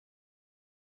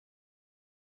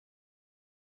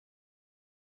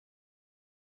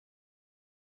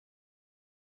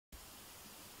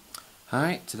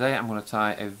Hi, today I'm going to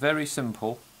tie a very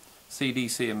simple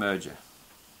CDC Emerger.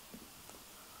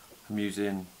 I'm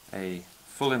using a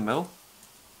full-in mill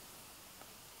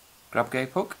grab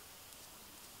gape hook.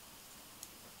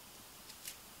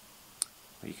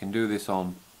 You can do this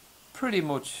on pretty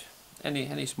much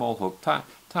any small hook.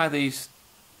 Tie these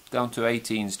down to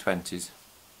 18s, 20s.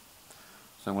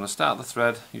 So I'm going to start the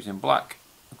thread using black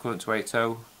equivalent to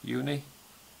 80 uni,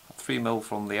 3mm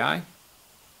from the eye.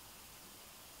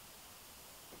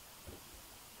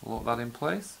 Lock that in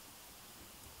place.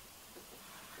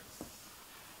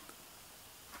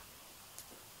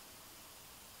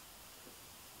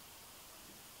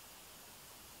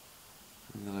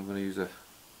 And then I'm going to use a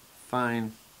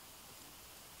fine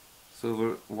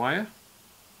silver wire.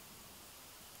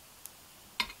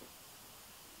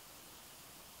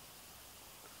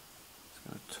 Just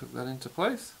going to tuck that into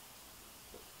place.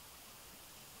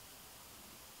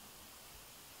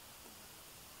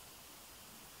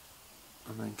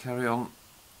 And then carry on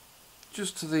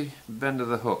just to the bend of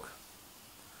the hook,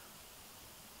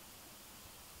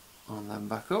 and then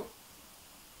back up,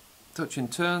 touching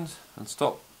turns and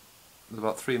stop with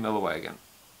about 3mm away again,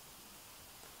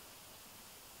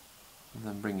 and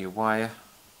then bring your wire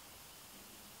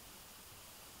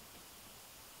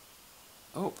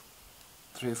up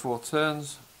 3 or 4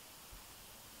 turns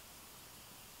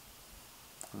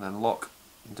and then lock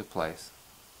into place.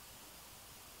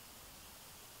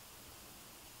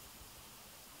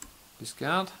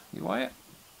 Discard your wire.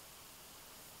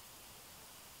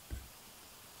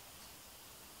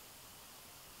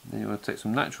 Then you want to take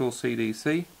some natural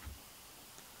CDC.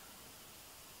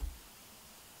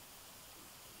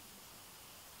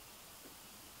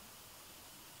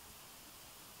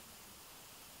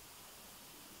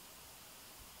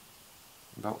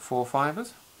 About 4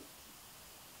 fibres.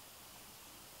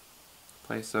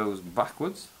 Place those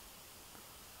backwards,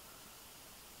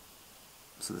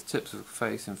 so the tips are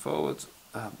facing forwards,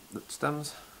 the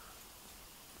stems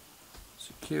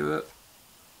secure.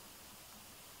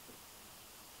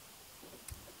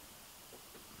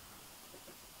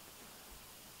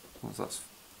 Once that's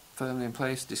firmly in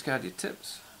place, discard your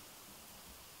tips.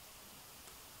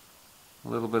 A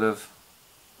little bit of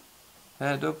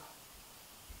hair dub,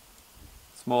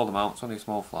 small amounts, only a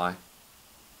small fly.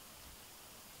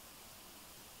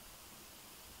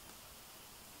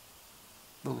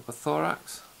 Build up a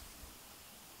thorax.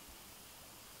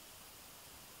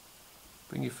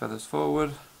 Bring your feathers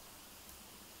forward.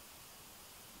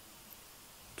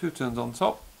 2 turns on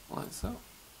top, like so.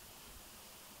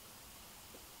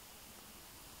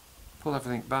 Pull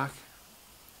everything back.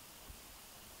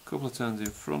 Couple of turns in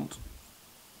front.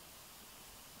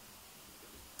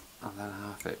 And then a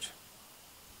half hitch.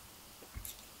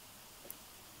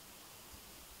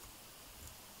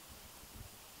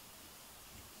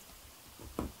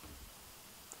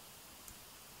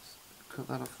 Cut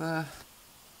that off there.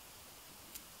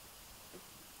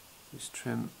 Just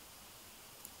trim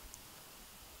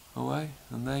away,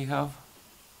 and there you have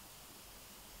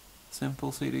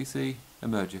simple CDC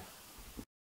Emerger.